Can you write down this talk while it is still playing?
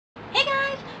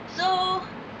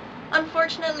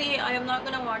Unfortunately, I am not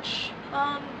gonna watch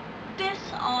this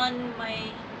on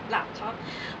my laptop.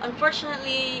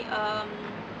 Unfortunately,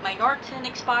 my Norton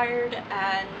expired,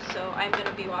 and so I'm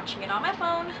gonna be watching it on my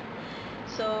phone.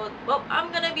 So, what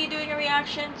I'm gonna be doing a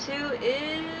reaction to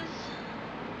is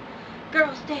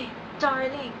Girls' Day,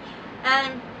 Darling.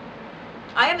 And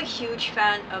I am a huge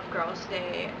fan of Girls'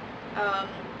 Day. Um,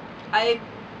 I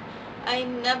I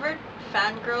never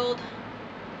fangirled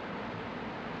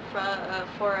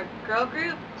for a girl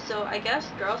group, so I guess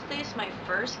Girls' Day is my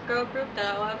first girl group that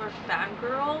I'll ever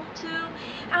fangirl to.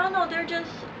 I don't know, they're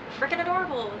just freaking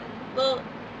adorable. Well,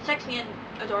 sexy and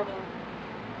adorable.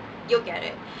 You'll get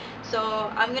it.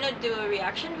 So I'm gonna do a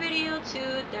reaction video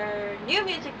to their new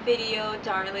music video,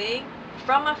 Darling,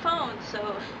 from my phone.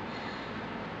 So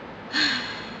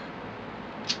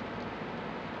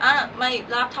my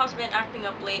laptop's been acting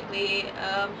up lately.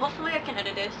 Hopefully I can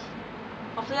edit this.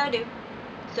 Hopefully I do.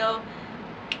 So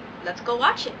let's go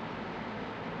watch it.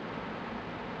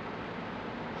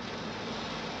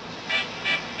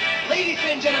 Ladies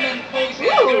and gentlemen, boys and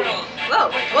Ooh. girls. Whoa,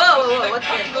 whoa, what's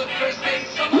this? First day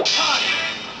summer party.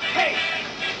 Hey,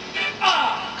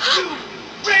 are you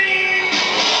ready?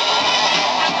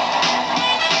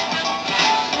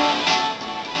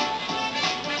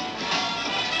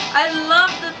 I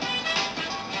love the...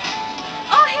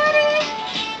 Oh, here it is!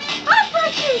 Oh,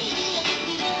 Frankie!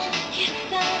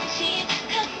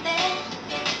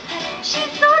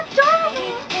 She's so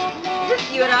adorable! Is this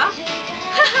Yura?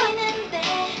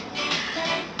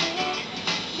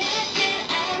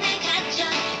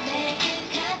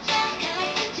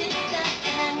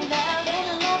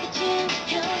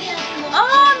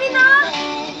 Oh, Mina!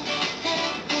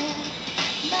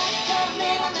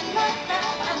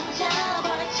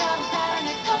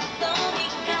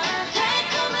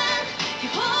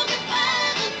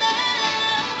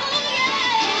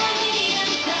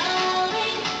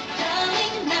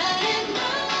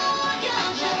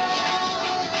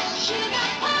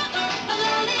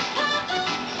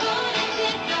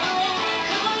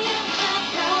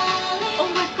 Oh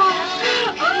my gosh!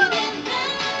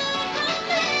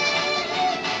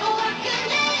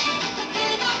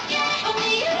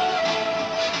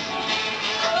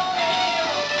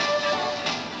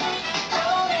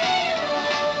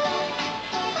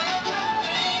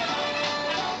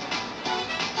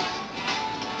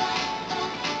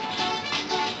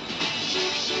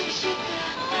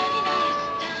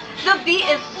 The beat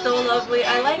is so lovely.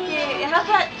 I like it. It has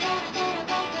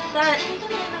that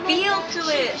feel to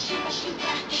it.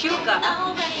 Suga.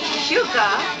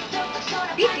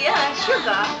 BTS.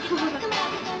 Suga.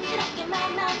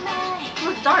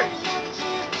 Look, dark.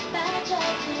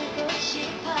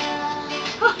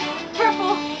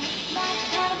 Purple.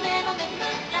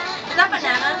 Is that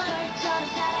banana?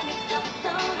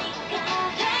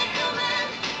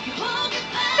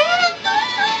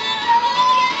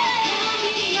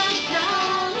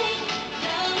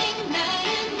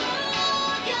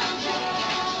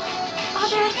 Oh,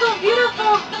 they're so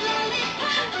beautiful.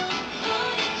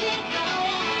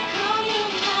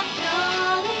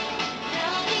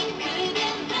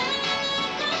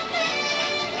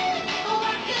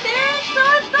 They're so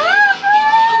adorable.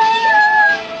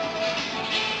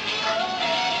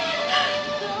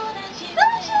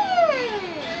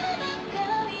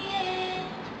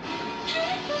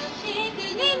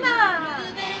 Nina.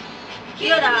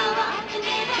 Yura.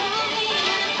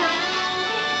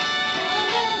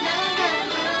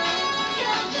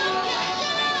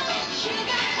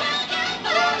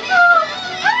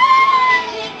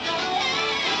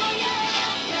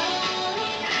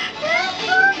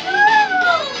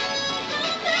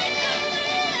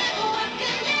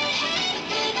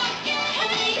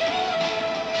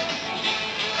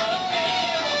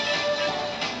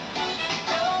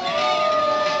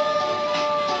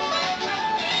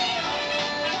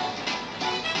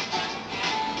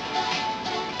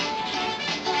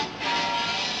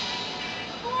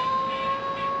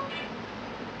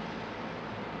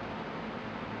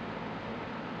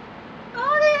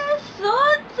 Oh, they are so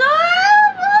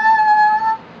adorable!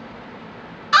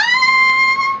 Ah!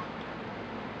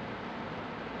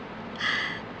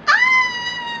 Ah!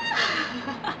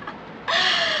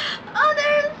 Oh,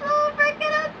 they're so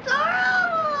freaking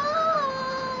adorable!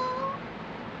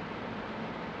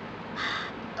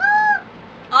 Ah!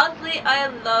 Honestly, I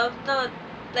love the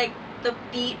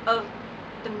beat of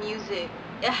the music.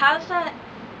 It has that...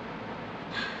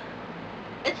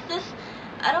 It's this...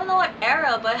 I don't know what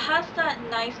era, but it has that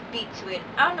nice beat to it.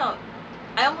 I don't know.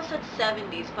 I almost said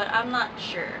 70s, but I'm not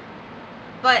sure.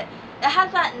 But it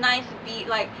has that nice beat,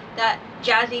 like that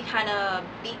jazzy kind of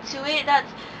beat to it.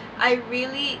 I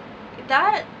really...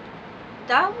 That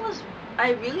that was,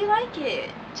 I really like it,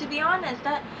 to be honest.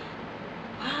 That,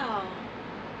 wow,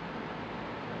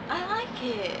 I like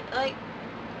it. Like,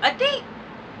 I think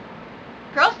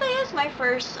Girls' Day is my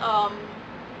first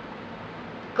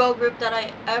girl group that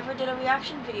I ever did a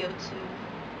reaction video to.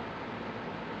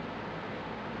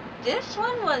 This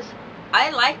one was, I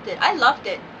liked it. I loved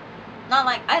it. Not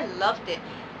like, I loved it.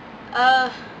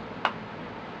 How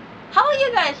about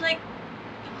you guys? Like,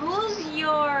 who's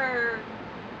your,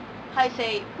 how I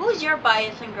say, who's your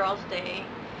bias in Girls' Day?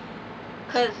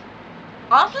 Cause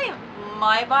honestly,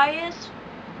 my bias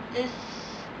is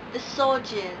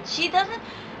Sojin. She doesn't,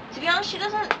 to be honest, she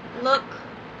doesn't look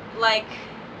like,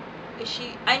 is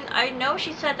she, I know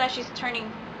she said that she's turning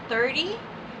 30,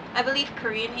 I believe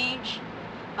Korean age.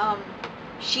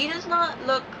 She does not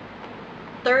look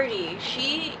 30.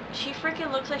 She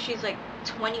freaking looks like she's like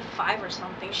 25 or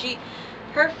something.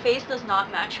 Her face does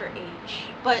not match her age.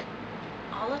 But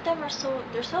all of them are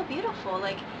they're so beautiful.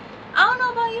 Like, I don't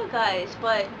know about you guys,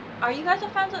 but are you guys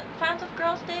fans of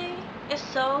Girls' Day? If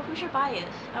so, who's your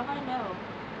bias? I want to know.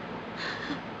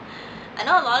 I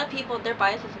know a lot of people, their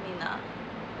bias is Mina.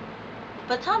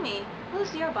 But tell me,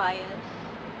 who's your bias?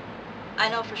 I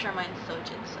know for sure mine's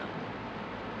Sojin, so.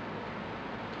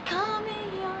 Call me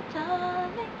your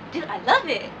darling. Dude, I love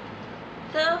it!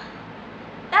 So,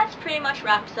 that's pretty much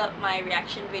wraps up my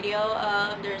reaction video.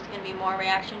 There's gonna be more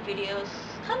reaction videos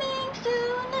coming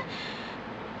soon.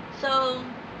 So,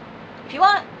 if you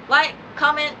want, like,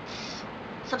 comment,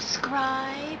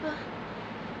 subscribe,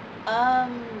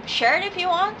 share it if you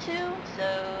want to.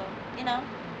 So, you know.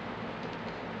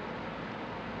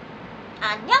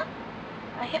 Annyeong!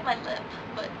 I hit my lip,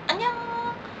 but annyeong!